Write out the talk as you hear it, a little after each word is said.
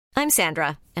I'm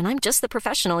Sandra, and I'm just the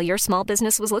professional your small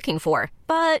business was looking for.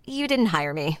 But you didn't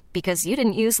hire me because you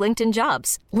didn't use LinkedIn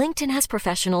Jobs. LinkedIn has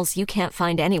professionals you can't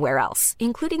find anywhere else,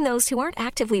 including those who aren't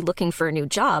actively looking for a new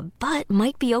job, but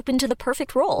might be open to the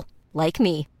perfect role, like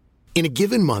me. In a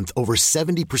given month, over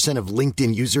 70% of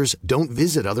LinkedIn users don't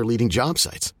visit other leading job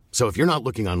sites. So if you're not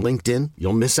looking on LinkedIn,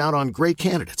 you'll miss out on great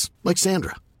candidates like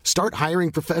Sandra. Start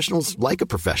hiring professionals like a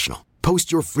professional.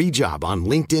 Post your free job on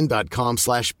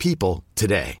linkedin.com/people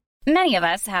today. Many of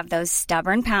us have those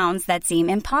stubborn pounds that seem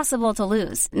impossible to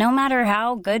lose, no matter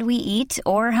how good we eat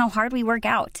or how hard we work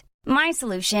out. My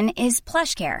solution is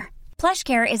PlushCare.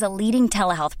 PlushCare is a leading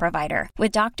telehealth provider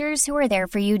with doctors who are there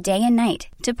for you day and night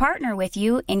to partner with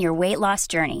you in your weight loss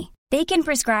journey. They can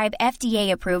prescribe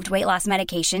FDA-approved weight loss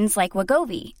medications like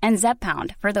Wegovy and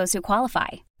Zepbound for those who qualify.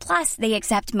 Plus, they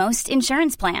accept most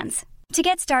insurance plans. To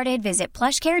get started, visit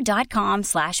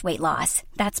plushcare.com/weightloss.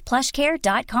 That's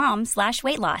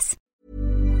plushcare.com/weightloss.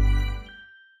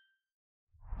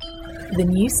 The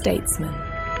New Statesman.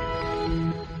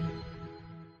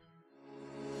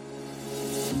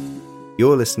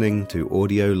 You're listening to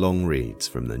audio long reads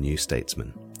from The New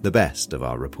Statesman, the best of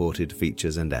our reported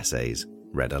features and essays,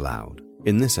 read aloud.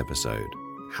 In this episode,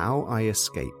 How I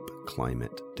Escape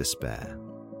Climate Despair,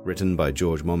 written by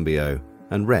George Monbiot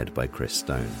and read by Chris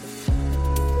Stone.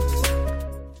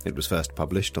 It was first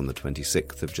published on the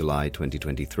 26th of July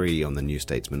 2023 on the New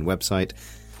Statesman website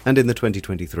and in the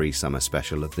 2023 summer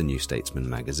special of the New Statesman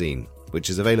magazine, which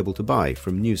is available to buy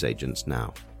from newsagents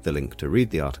now. The link to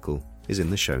read the article is in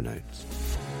the show notes.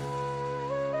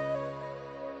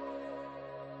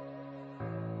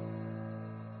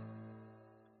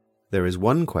 There is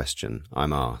one question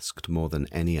I'm asked more than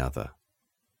any other.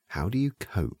 How do you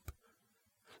cope?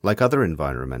 Like other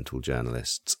environmental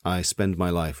journalists, I spend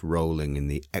my life rolling in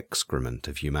the excrement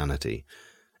of humanity.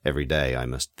 Every day I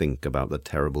must think about the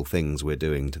terrible things we're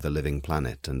doing to the living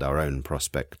planet and our own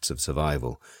prospects of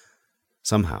survival.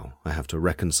 Somehow I have to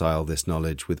reconcile this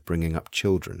knowledge with bringing up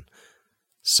children.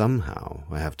 Somehow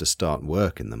I have to start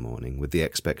work in the morning with the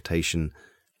expectation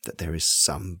that there is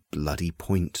some bloody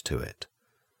point to it.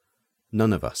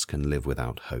 None of us can live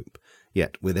without hope,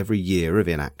 yet with every year of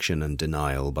inaction and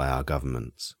denial by our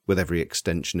governments, with every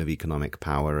extension of economic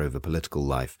power over political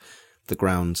life, the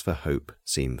grounds for hope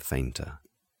seem fainter.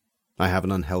 I have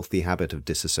an unhealthy habit of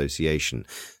disassociation,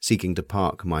 seeking to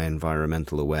park my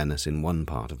environmental awareness in one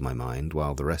part of my mind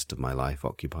while the rest of my life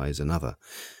occupies another.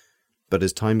 But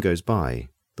as time goes by,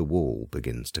 the wall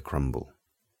begins to crumble.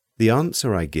 The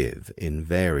answer I give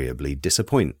invariably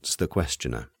disappoints the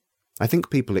questioner. I think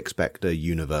people expect a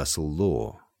universal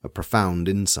law, a profound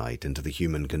insight into the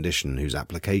human condition whose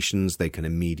applications they can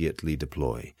immediately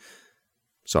deploy.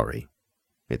 Sorry,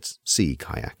 it's sea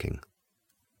kayaking.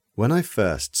 When I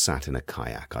first sat in a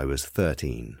kayak, I was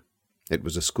 13. It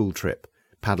was a school trip,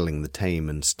 paddling the tame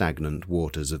and stagnant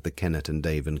waters of the Kennet and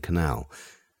Avon Canal.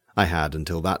 I had,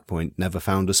 until that point, never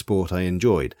found a sport I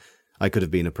enjoyed. I could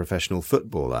have been a professional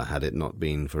footballer had it not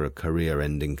been for a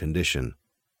career-ending condition.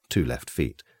 2 left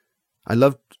feet. I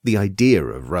loved the idea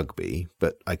of rugby,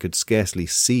 but I could scarcely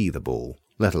see the ball,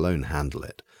 let alone handle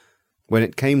it. When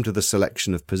it came to the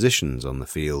selection of positions on the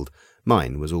field,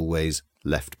 mine was always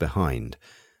left behind.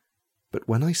 But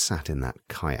when I sat in that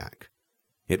kayak,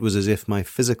 it was as if my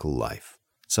physical life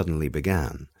suddenly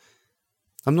began.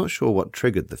 I'm not sure what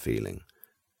triggered the feeling.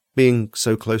 Being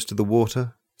so close to the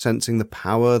water, sensing the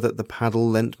power that the paddle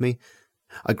lent me,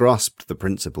 I grasped the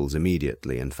principles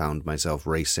immediately and found myself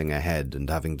racing ahead and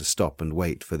having to stop and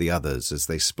wait for the others as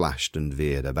they splashed and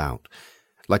veered about.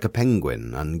 Like a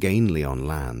penguin, ungainly on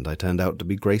land, I turned out to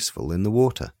be graceful in the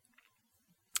water.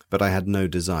 But I had no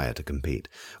desire to compete.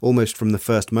 Almost from the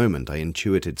first moment I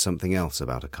intuited something else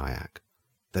about a kayak,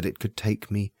 that it could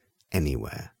take me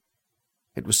anywhere.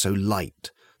 It was so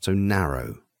light, so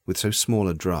narrow, with so small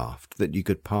a draft that you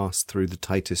could pass through the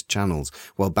tightest channels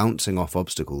while bouncing off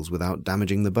obstacles without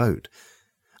damaging the boat.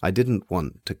 I didn't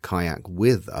want to kayak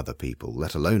with other people,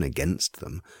 let alone against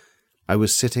them. I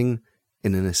was sitting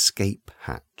in an escape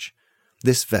hatch.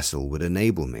 This vessel would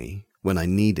enable me, when I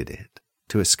needed it,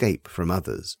 to escape from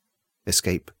others,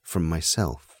 escape from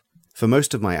myself. For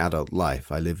most of my adult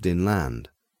life I lived inland.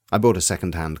 I bought a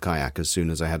second-hand kayak as soon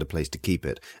as I had a place to keep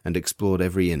it, and explored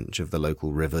every inch of the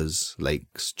local rivers,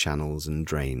 lakes, channels, and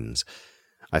drains.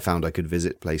 I found I could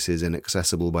visit places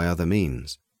inaccessible by other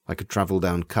means. I could travel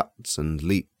down cuts and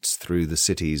leats through the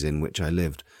cities in which I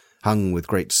lived, hung with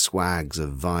great swags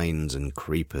of vines and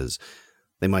creepers.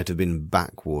 They might have been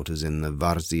backwaters in the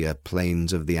Várzea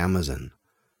plains of the Amazon.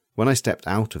 When I stepped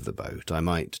out of the boat, I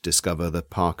might discover the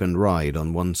park and ride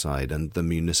on one side and the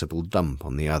municipal dump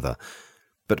on the other.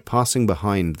 but passing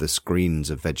behind the screens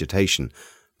of vegetation,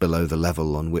 below the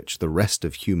level on which the rest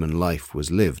of human life was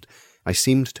lived, I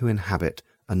seemed to inhabit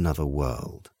another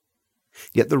world.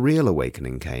 Yet the real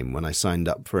awakening came when I signed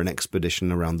up for an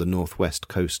expedition around the northwest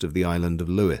coast of the island of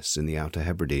Lewis in the Outer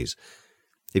Hebrides.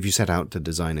 If you set out to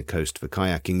design a coast for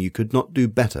kayaking, you could not do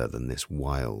better than this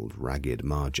wild, ragged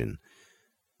margin.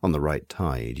 On the right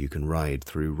tide, you can ride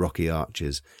through rocky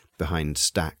arches, behind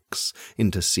stacks,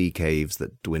 into sea caves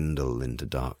that dwindle into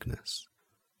darkness.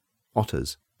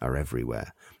 Otters are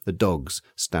everywhere, the dogs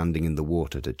standing in the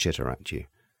water to chitter at you.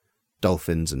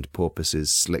 Dolphins and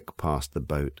porpoises slick past the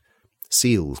boat.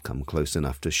 Seals come close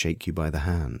enough to shake you by the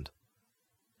hand.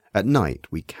 At night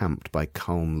we camped by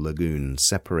calm lagoons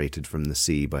separated from the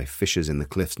sea by fissures in the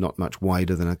cliffs not much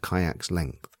wider than a kayak's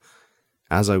length.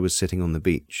 As I was sitting on the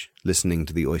beach, listening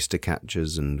to the oyster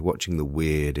catchers and watching the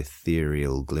weird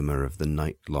ethereal glimmer of the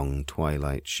night-long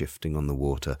twilight shifting on the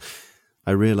water,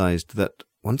 I realized that,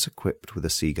 once equipped with a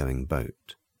seagoing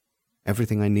boat,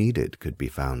 everything I needed could be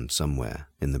found somewhere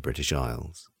in the British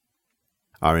Isles.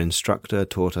 Our instructor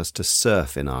taught us to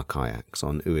surf in our kayaks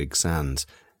on Uig sands,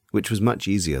 which was much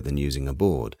easier than using a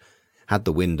board. Had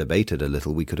the wind abated a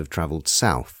little, we could have travelled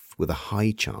south with a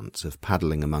high chance of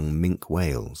paddling among minke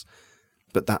whales.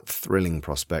 But that thrilling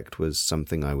prospect was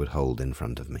something I would hold in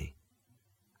front of me.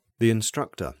 The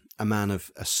instructor, a man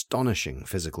of astonishing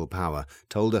physical power,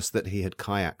 told us that he had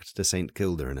kayaked to St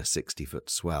Kilda in a 60-foot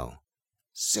swell.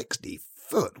 60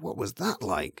 foot? What was that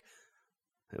like?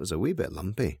 It was a wee bit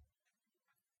lumpy.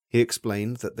 He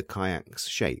explained that the kayak's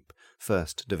shape,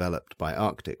 first developed by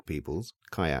Arctic peoples,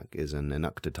 kayak is an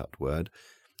Inuktitut word,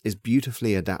 is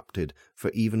beautifully adapted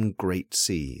for even great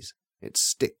seas. It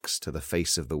sticks to the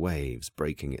face of the waves,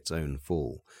 breaking its own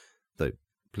fall. Though,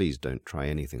 please don't try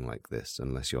anything like this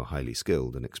unless you're highly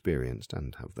skilled and experienced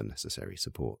and have the necessary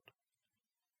support.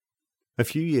 A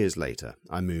few years later,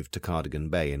 I moved to Cardigan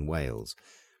Bay in Wales.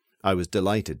 I was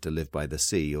delighted to live by the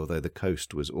sea, although the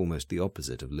coast was almost the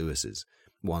opposite of Lewis's,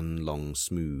 one long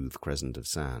smooth crescent of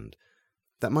sand.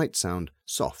 That might sound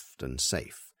soft and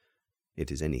safe. It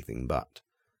is anything but.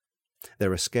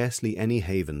 There are scarcely any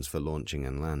havens for launching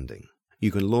and landing. You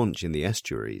can launch in the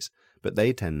estuaries, but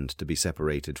they tend to be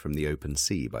separated from the open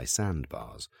sea by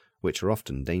sandbars, which are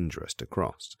often dangerous to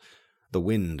cross. The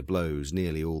wind blows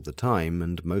nearly all the time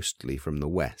and mostly from the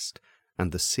west,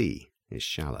 and the sea is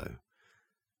shallow.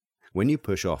 When you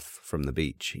push off from the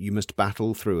beach, you must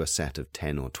battle through a set of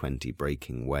 10 or 20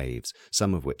 breaking waves,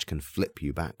 some of which can flip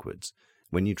you backwards.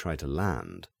 When you try to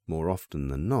land, more often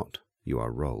than not, you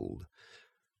are rolled.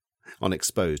 On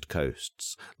exposed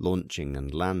coasts, launching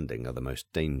and landing are the most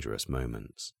dangerous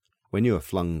moments. When you are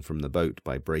flung from the boat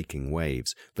by breaking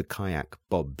waves, the kayak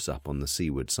bobs up on the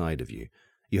seaward side of you.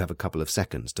 You have a couple of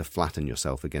seconds to flatten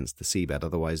yourself against the seabed,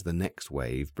 otherwise the next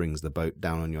wave brings the boat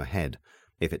down on your head.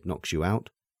 If it knocks you out,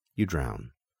 you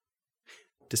drown.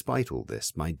 Despite all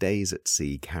this, my days at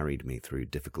sea carried me through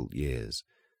difficult years.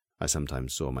 I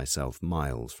sometimes saw myself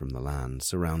miles from the land,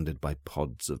 surrounded by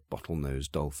pods of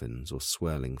bottlenose dolphins or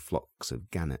swirling flocks of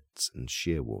gannets and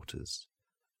shearwaters.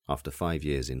 After 5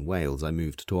 years in Wales, I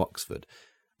moved to Oxford.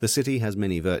 The city has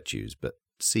many virtues, but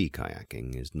sea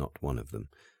kayaking is not one of them.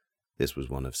 This was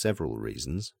one of several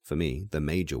reasons, for me, the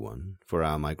major one, for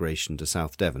our migration to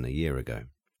South Devon a year ago.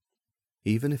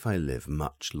 Even if I live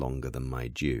much longer than my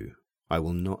due, I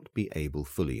will not be able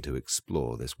fully to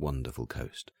explore this wonderful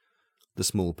coast. The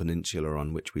small peninsula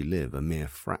on which we live, a mere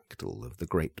fractal of the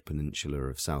great peninsula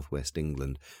of southwest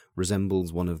England,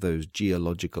 resembles one of those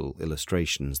geological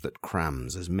illustrations that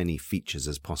crams as many features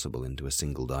as possible into a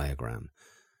single diagram.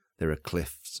 There are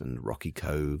cliffs and rocky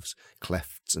coves,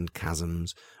 clefts and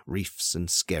chasms, reefs and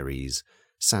skerries,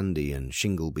 sandy and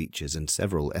shingle beaches, and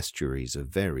several estuaries of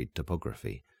varied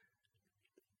topography.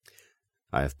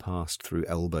 I have passed through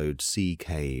elbowed sea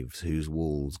caves whose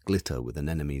walls glitter with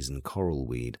anemones and coral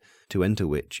weed, to enter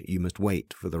which you must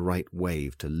wait for the right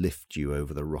wave to lift you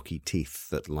over the rocky teeth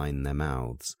that line their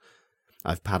mouths.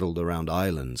 I've paddled around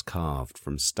islands carved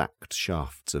from stacked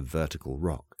shafts of vertical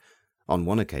rock. On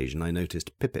one occasion I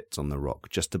noticed pipits on the rock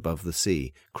just above the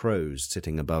sea, crows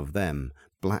sitting above them,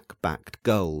 black-backed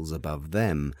gulls above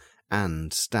them,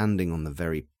 and, standing on the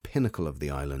very pinnacle of the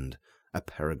island, a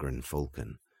peregrine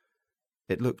falcon.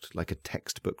 It looked like a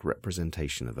textbook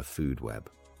representation of a food web.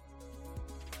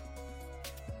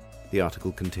 The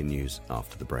article continues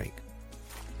after the break.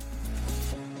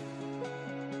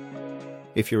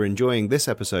 If you're enjoying this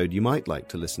episode, you might like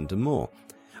to listen to more.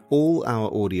 All our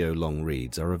audio long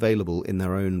reads are available in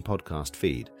their own podcast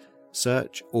feed.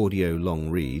 Search Audio Long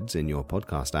Reads in your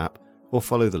podcast app or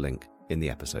follow the link in the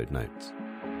episode notes.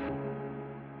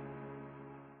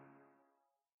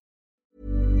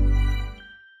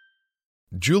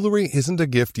 Jewelry isn't a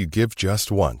gift you give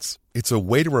just once. It's a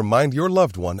way to remind your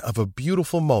loved one of a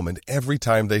beautiful moment every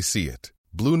time they see it.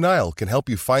 Blue Nile can help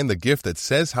you find the gift that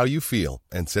says how you feel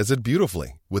and says it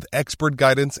beautifully, with expert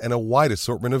guidance and a wide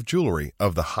assortment of jewelry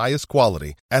of the highest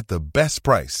quality at the best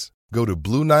price. Go to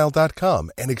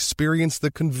BlueNile.com and experience the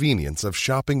convenience of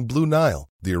shopping Blue Nile,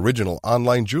 the original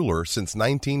online jeweler since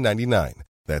 1999.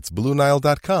 That's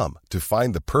BlueNile.com to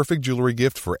find the perfect jewelry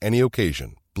gift for any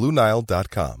occasion.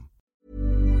 BlueNile.com.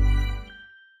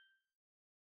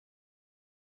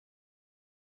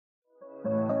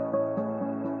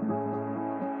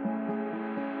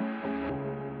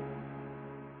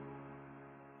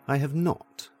 I have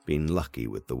not been lucky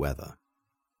with the weather.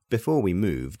 Before we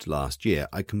moved last year,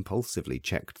 I compulsively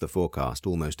checked the forecast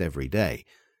almost every day.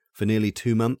 For nearly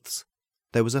 2 months,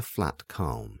 there was a flat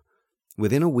calm.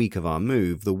 Within a week of our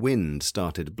move, the wind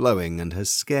started blowing and has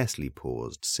scarcely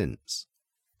paused since.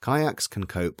 Kayaks can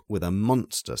cope with a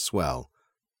monster swell,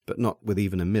 but not with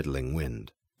even a middling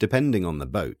wind. Depending on the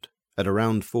boat, at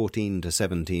around 14 to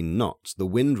 17 knots, the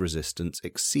wind resistance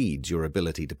exceeds your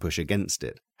ability to push against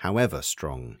it, however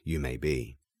strong you may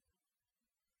be.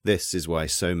 This is why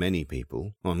so many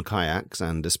people, on kayaks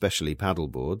and especially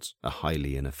paddleboards, a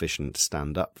highly inefficient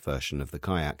stand-up version of the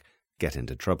kayak, get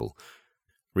into trouble.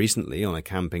 Recently, on a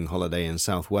camping holiday in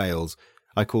South Wales,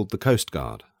 I called the Coast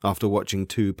Guard after watching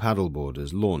 2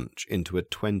 paddleboarders launch into a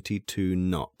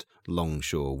 22-knot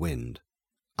longshore wind.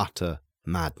 Utter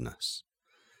madness.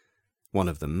 One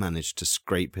of them managed to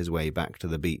scrape his way back to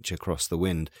the beach across the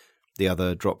wind. The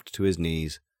other dropped to his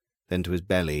knees, then to his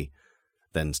belly,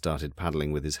 then started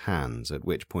paddling with his hands, at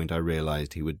which point I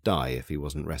realized he would die if he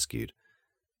wasn't rescued.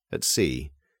 At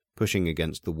sea, pushing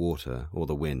against the water or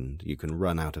the wind, you can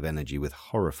run out of energy with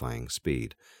horrifying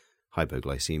speed.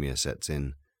 Hypoglycemia sets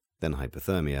in, then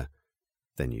hypothermia,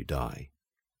 then you die.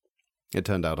 It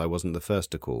turned out I wasn't the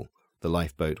first to call. The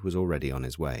lifeboat was already on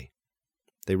his way.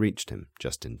 They reached him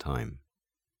just in time.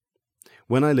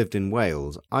 When I lived in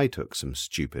Wales, I took some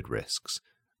stupid risks.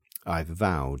 I've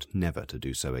vowed never to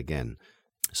do so again.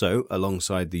 So,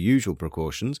 alongside the usual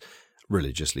precautions,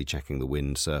 religiously checking the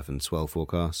wind, surf and swell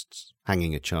forecasts,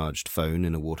 hanging a charged phone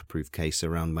in a waterproof case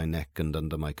around my neck and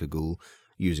under my cagoule,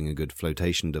 using a good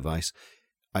flotation device,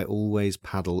 I always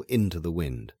paddle into the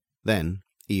wind. Then,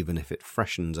 even if it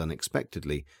freshens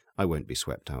unexpectedly, I won't be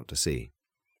swept out to sea.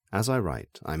 As I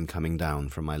write, I'm coming down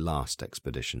from my last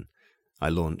expedition. I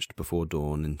launched before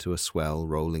dawn into a swell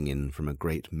rolling in from a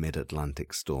great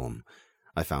mid-Atlantic storm.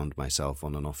 I found myself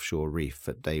on an offshore reef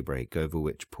at daybreak over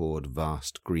which poured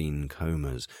vast green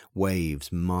combers, waves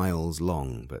miles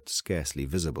long but scarcely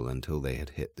visible until they had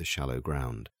hit the shallow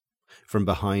ground. From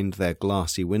behind their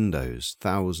glassy windows,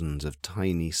 thousands of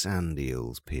tiny sand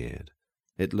eels peered.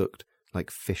 It looked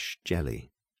like fish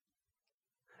jelly.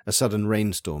 A sudden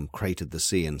rainstorm cratered the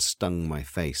sea and stung my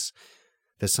face.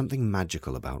 There's something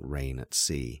magical about rain at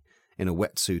sea. In a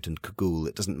wetsuit and cagoule,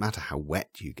 it doesn't matter how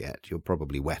wet you get, you're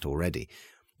probably wet already.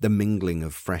 The mingling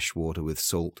of fresh water with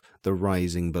salt, the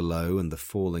rising below and the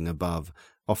falling above,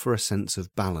 offer a sense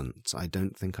of balance I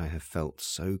don't think I have felt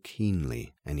so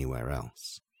keenly anywhere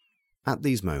else. At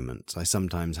these moments, I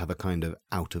sometimes have a kind of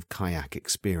out-of-kayak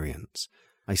experience.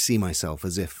 I see myself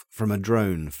as if, from a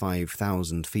drone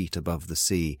 5,000 feet above the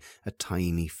sea, a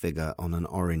tiny figure on an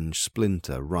orange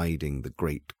splinter riding the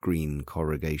great green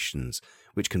corrugations,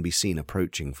 which can be seen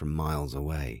approaching from miles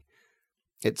away.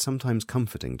 It's sometimes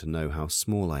comforting to know how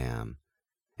small I am.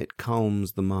 It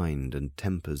calms the mind and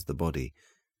tempers the body.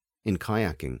 In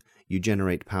kayaking, you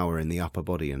generate power in the upper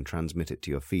body and transmit it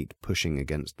to your feet, pushing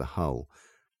against the hull.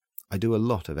 I do a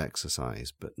lot of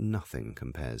exercise, but nothing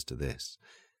compares to this.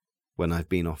 When I've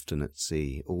been often at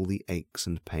sea, all the aches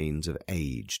and pains of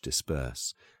age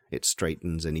disperse. It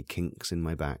straightens any kinks in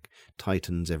my back,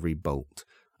 tightens every bolt.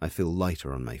 I feel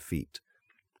lighter on my feet.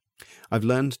 I've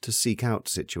learned to seek out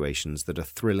situations that are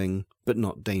thrilling but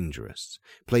not dangerous,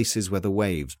 places where the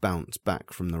waves bounce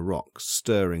back from the rocks,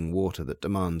 stirring water that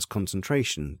demands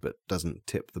concentration but doesn't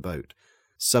tip the boat,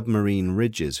 submarine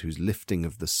ridges whose lifting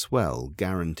of the swell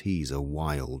guarantees a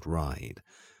wild ride.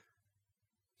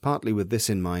 Partly with this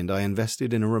in mind, I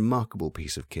invested in a remarkable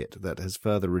piece of kit that has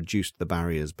further reduced the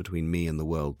barriers between me and the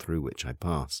world through which I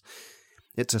pass.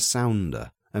 It's a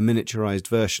sounder, a miniaturized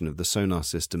version of the sonar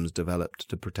systems developed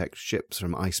to protect ships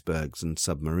from icebergs and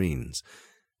submarines.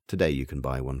 Today you can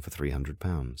buy one for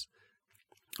 £300.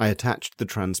 I attached the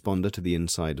transponder to the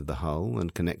inside of the hull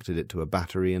and connected it to a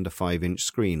battery and a 5-inch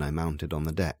screen I mounted on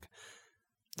the deck.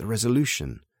 The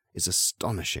resolution is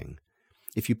astonishing.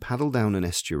 If you paddle down an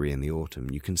estuary in the autumn,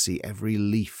 you can see every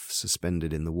leaf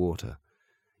suspended in the water.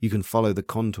 You can follow the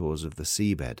contours of the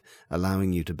seabed,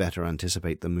 allowing you to better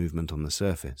anticipate the movement on the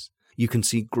surface. You can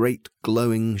see great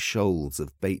glowing shoals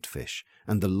of baitfish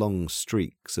and the long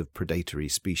streaks of predatory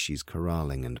species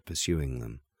corralling and pursuing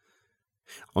them.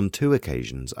 On 2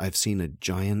 occasions I've seen a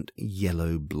giant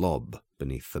yellow blob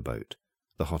beneath the boat.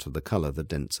 The hotter the colour, the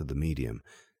denser the medium.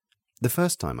 The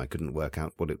first time I couldn't work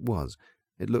out what it was.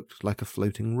 It looked like a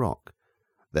floating rock.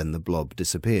 Then the blob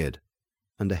disappeared,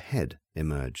 and a head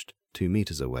emerged 2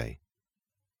 meters away.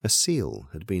 A seal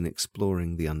had been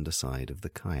exploring the underside of the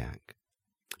kayak.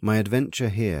 My adventure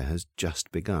here has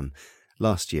just begun.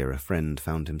 Last year a friend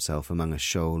found himself among a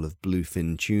shoal of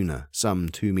bluefin tuna, some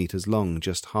 2 meters long,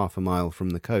 just half a mile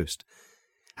from the coast.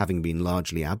 Having been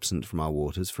largely absent from our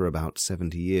waters for about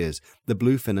 70 years, the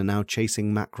bluefin are now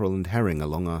chasing mackerel and herring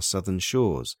along our southern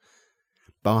shores.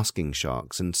 Basking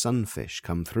sharks and sunfish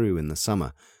come through in the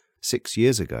summer. 6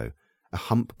 years ago, a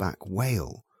humpback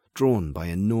whale, drawn by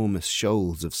enormous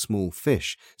shoals of small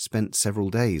fish, spent several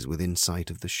days within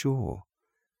sight of the shore.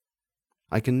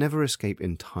 I can never escape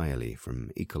entirely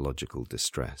from ecological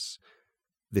distress.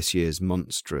 This year's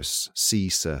monstrous sea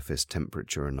surface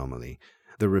temperature anomaly,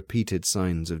 the repeated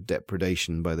signs of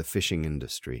depredation by the fishing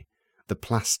industry, the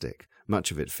plastic,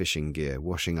 much of it fishing gear,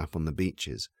 washing up on the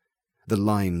beaches, the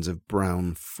lines of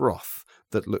brown froth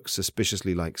that look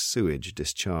suspiciously like sewage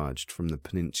discharged from the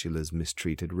peninsula's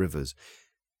mistreated rivers.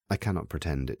 I cannot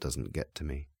pretend it doesn't get to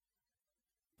me.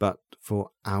 But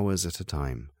for hours at a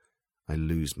time, I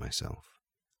lose myself.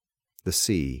 The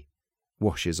sea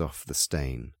washes off the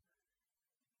stain.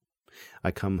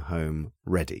 I come home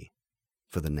ready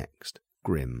for the next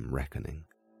grim reckoning.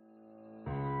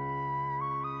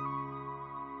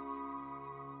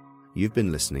 You've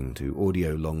been listening to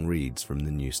audio long reads from The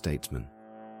New Statesman.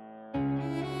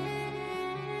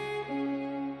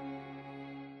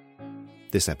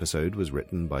 This episode was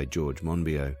written by George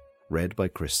Monbiot, read by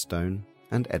Chris Stone,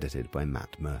 and edited by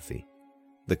Matt Murphy.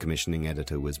 The commissioning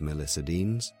editor was Melissa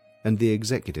Deans, and the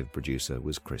executive producer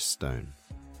was Chris Stone.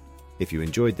 If you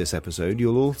enjoyed this episode,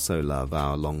 you'll also love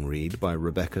our long read by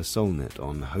Rebecca Solnit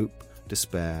on hope,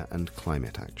 despair, and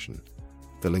climate action.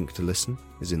 The link to listen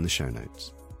is in the show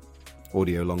notes.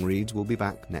 Audio long reads will be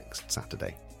back next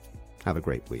Saturday. Have a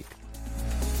great week.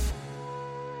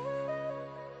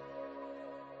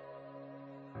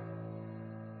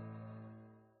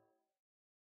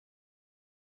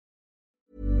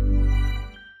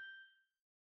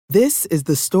 This is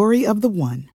the story of the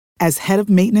one. As head of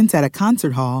maintenance at a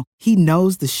concert hall, he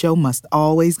knows the show must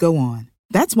always go on.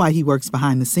 That's why he works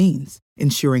behind the scenes,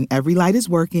 ensuring every light is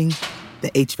working, the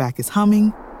HVAC is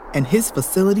humming, and his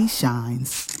facility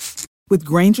shines. With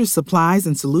Grainger's supplies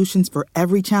and solutions for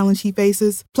every challenge he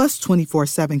faces, plus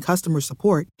 24/7 customer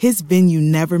support, his venue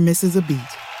never misses a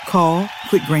beat. Call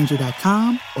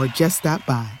quickgrainger.com or just stop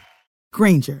by.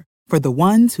 Grainger, for the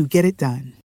ones who get it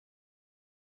done.